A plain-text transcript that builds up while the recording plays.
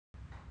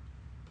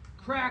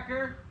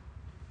Cracker,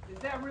 is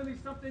that really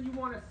something you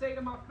want to say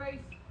to my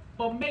face?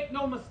 But make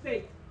no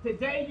mistake,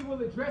 today you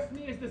will address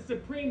me as the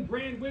supreme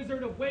grand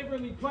wizard of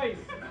Waverly Place.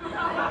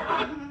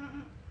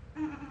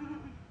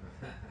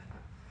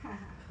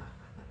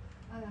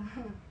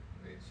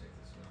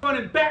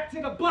 Running back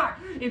to the block,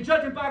 and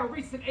judging by the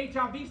recent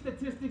HIV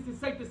statistics, it's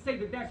safe to say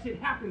that that shit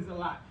happens a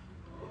lot.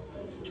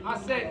 I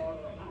said,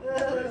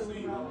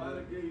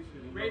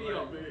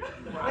 radio.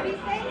 What do you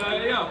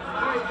say?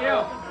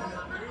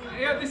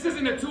 Yo, this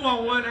isn't a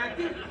 2-on-1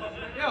 acting.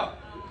 Yo.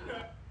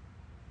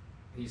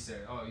 He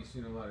said, oh, you've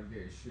seen a lot of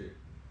gay shit.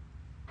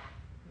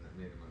 And that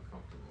made him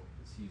uncomfortable,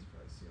 because he's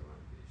probably seen a lot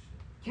of gay shit.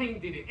 Kane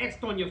did it.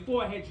 X'd on your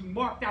forehead, you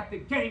marked out the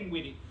game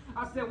with it.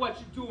 I said, what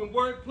you doing,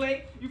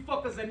 wordplay? You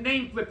fuckers are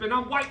name flipping.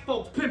 I'm white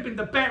folks pimping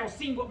the battle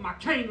scene with my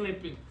cane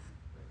limping.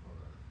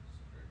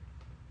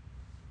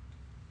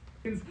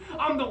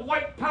 I'm the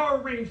white Power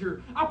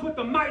Ranger. I put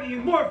the mighty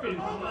in morphine.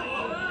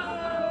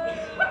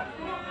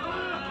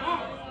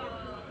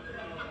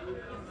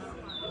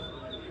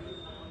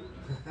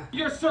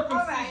 Your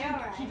circumcision,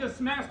 all right. She just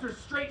smashed her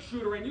straight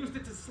shooter and used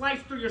it to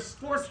slice through your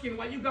foreskin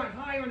while you got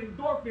high on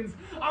endorphins.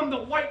 I'm the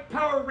white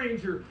Power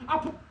Ranger. I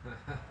put...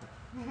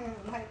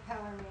 White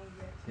Power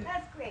Ranger.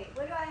 That's great.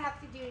 What do I have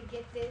to do to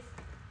get this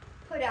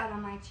put out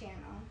on my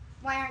channel?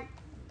 Why aren't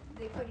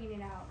they putting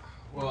it out?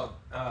 Well,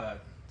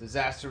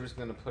 Disaster was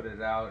going to put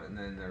it out, and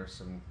then there were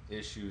some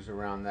issues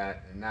around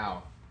that, and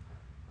now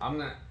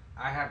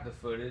I have the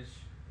footage,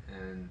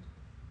 and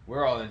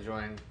we're all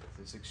enjoying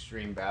this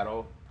extreme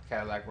battle,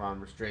 Cadillac Ron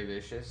vs. Dre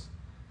Vishis,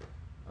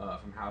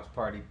 from House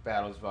Party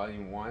Battles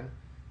Volume 1,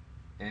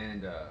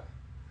 and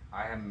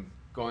I am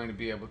going to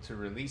be able to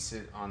release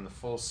it on the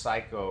Full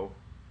Psycho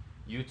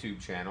YouTube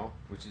channel,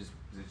 which is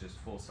it just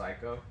Full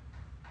Psycho?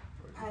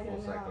 I don't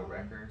Full Psycho know.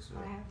 Records?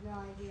 Or? I have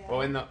no idea.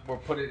 Well, we'll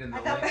put it in the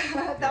I thought, link.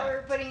 I thought we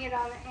were putting it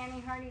on the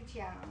Annie Hardy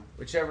channel.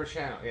 Whichever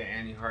channel, yeah,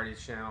 Annie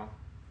Hardy's channel.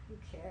 Who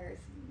cares?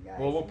 You guys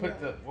Well, we'll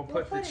put the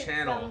it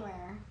channel.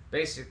 somewhere.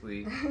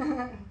 Basically,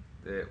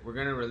 we're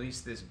gonna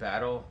release this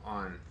battle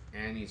on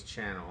Annie's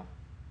channel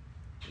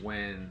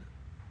when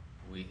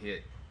we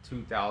hit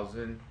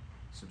 2,000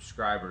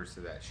 subscribers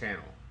to that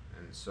channel,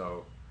 and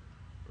so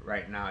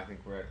right now I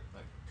think we're at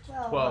like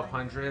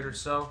 1,200 or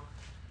so.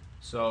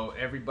 So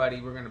everybody,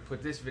 we're gonna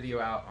put this video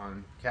out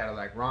on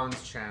Cadillac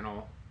Ron's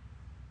channel,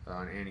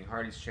 on Annie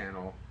Hardy's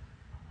channel,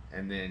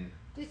 and then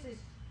This is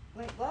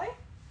wait what?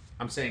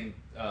 I'm saying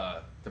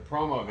the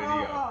promo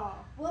video. Oh,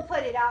 we'll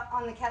put it out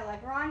on the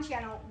Cadillac Ron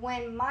channel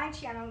when my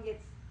channel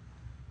gets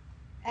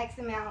X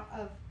amount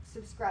of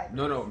subscribers.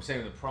 No, I'm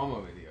saying the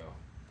promo video.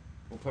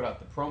 We'll put out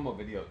the promo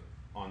video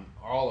on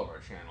all of our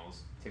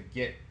channels to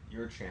get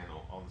your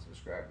channel all the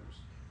subscribers.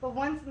 But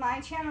once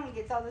my channel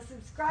gets all the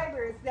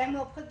subscribers, then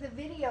we'll put the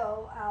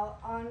video out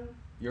on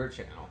Your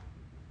channel.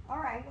 all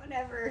right,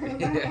 whatever.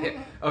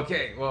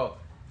 Okay, well,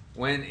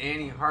 when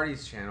Annie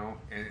Hardy's channel,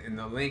 and in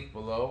the link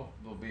below,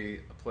 will be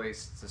a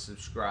place to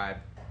subscribe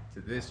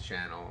to this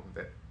channel.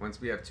 That once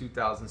we have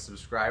 2,000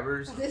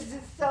 subscribers, This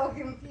is so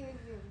confusing.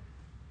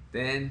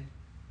 then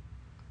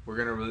we're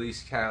gonna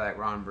release Cadillac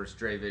Ron vs.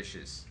 Dre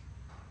Vishis,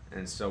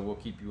 and so we'll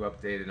keep you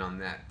updated on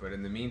that. But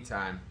in the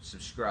meantime,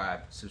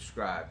 subscribe,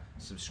 Like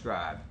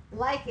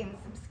and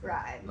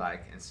subscribe.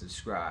 like and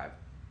subscribe.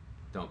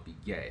 Don't be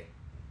gay.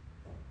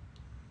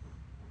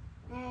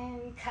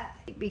 And cut.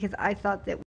 Because I thought that